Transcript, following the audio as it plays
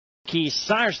Jockey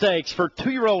Sire Stakes for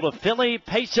 2-year-old filly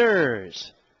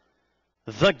Pacers.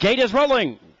 The gate is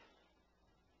rolling.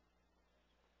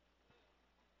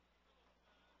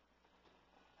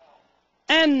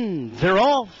 And they're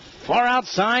off. Far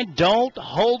outside, Don't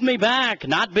Hold Me Back.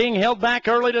 Not being held back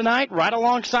early tonight. Right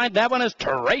alongside that one is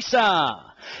Teresa.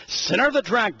 Center of the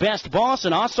track, Best Boss,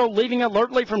 and also leaving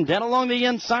alertly from dead along the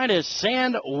inside is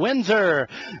Sand Windsor.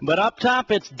 But up top,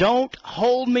 it's Don't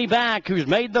Hold Me Back, who's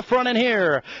made the front in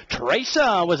here.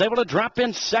 Teresa was able to drop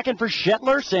in second for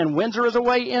Shetler. Sand Windsor is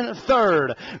away in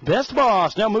third. Best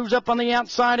Boss now moves up on the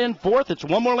outside in fourth. It's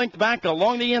one more length back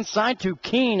along the inside to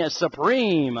Keen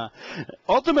Supreme.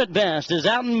 Ultimate Best is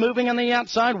out and moving on the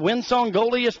outside. Windsong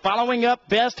Goldie is following up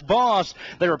Best Boss.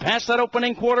 They were past that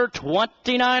opening quarter,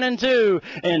 29-2.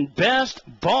 And Best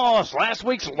Boss, last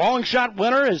week's long shot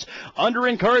winner, is under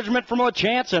encouragement from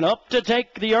LaChance and up to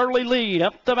take the early lead.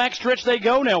 Up the backstretch they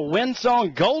go now.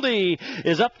 Windsong Goldie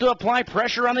is up to apply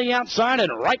pressure on the outside,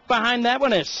 and right behind that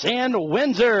one is Sand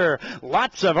Windsor.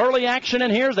 Lots of early action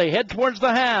in here as they head towards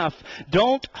the half.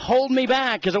 Don't Hold Me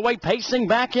Back is away pacing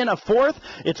back in a fourth.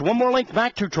 It's one more length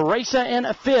back to Teresa in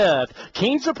a fifth.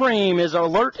 Keen Supreme is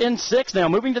alert in sixth. Now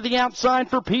moving to the outside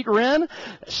for Pete Wren.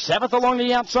 Seventh along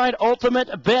the outside, Ultimate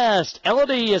Best.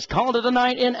 Elodie is called it a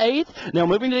night in eighth. Now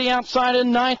moving to the outside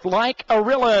in ninth, Like a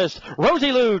Realist.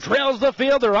 Rosie Lou trails the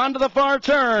field. They're onto the far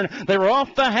turn. They were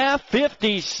off the half,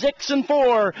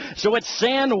 56-4. So it's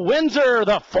Sand Windsor,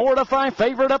 the 4-5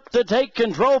 favorite, up to take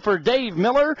control for Dave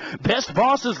Miller. Best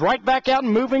Boss is right back out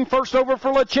and moving first over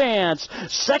for LaChance.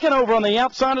 Second over on the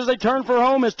outside as they turn for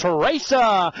home is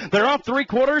Teresa. They're off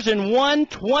 3/4 in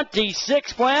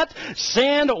 1:26 flat.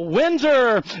 Sand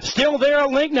Windsor still there a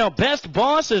link. Now Best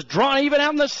Boss is drawn even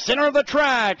out in the center of the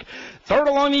track. Third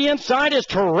along the inside is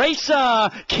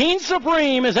Teresa. Keen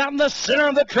Supreme is out in the center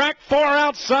of the track, far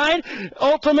outside.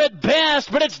 Ultimate Best,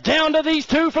 but it's down to these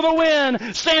two for the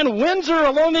win. Sand Windsor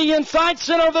along the inside,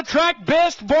 center of the track,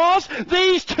 Best Boss.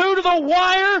 These two to the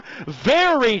wire.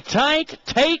 Very tight.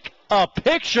 Take a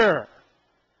picture.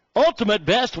 Ultimate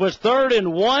Best was third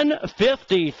in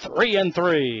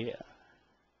 1:53-3.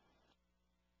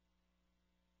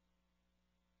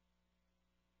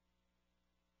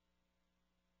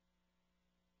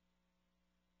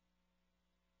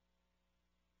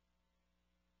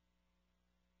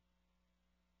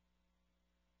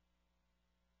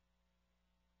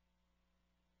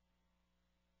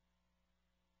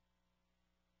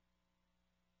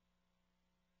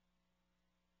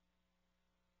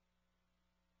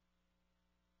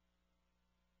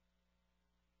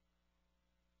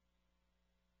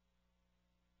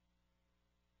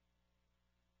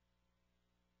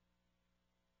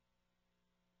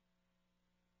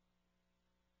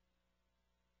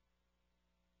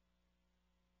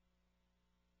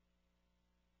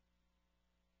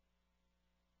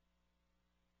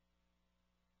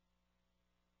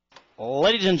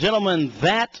 Ladies and gentlemen,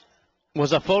 that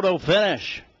was a photo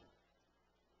finish.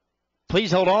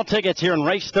 Please hold all tickets here in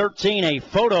race 13, a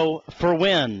photo for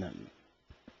win.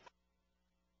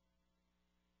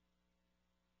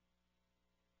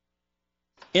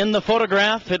 In the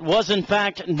photograph, it was in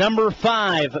fact number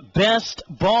 5, Best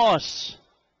Boss.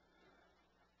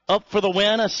 Up for the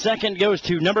win, a second goes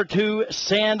to number 2,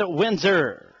 Sand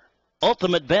Windsor.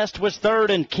 Ultimate Best was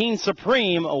third, and Keen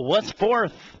Supreme was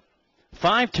fourth.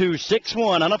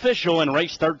 5-2-6-1 unofficial in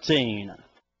race 13.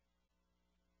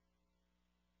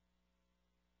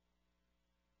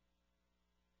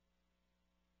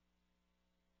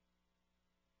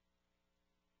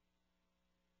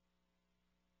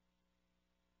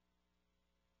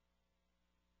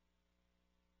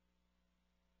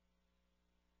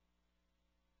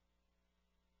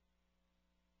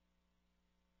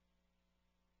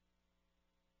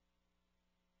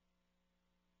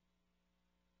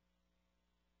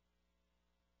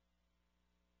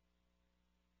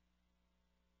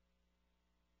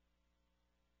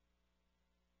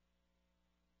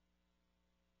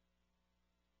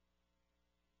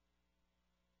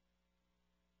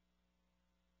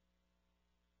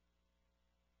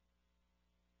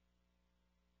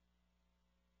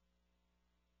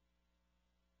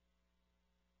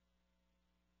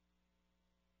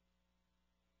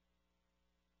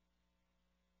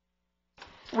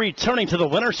 Returning to the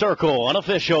winner circle,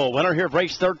 unofficial winner here of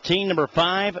race 13, number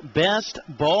 5, Best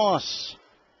Boss.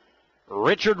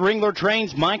 Richard Ringler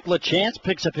trains. Mike LaChance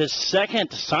picks up his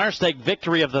second Sire Stake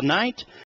victory of the night.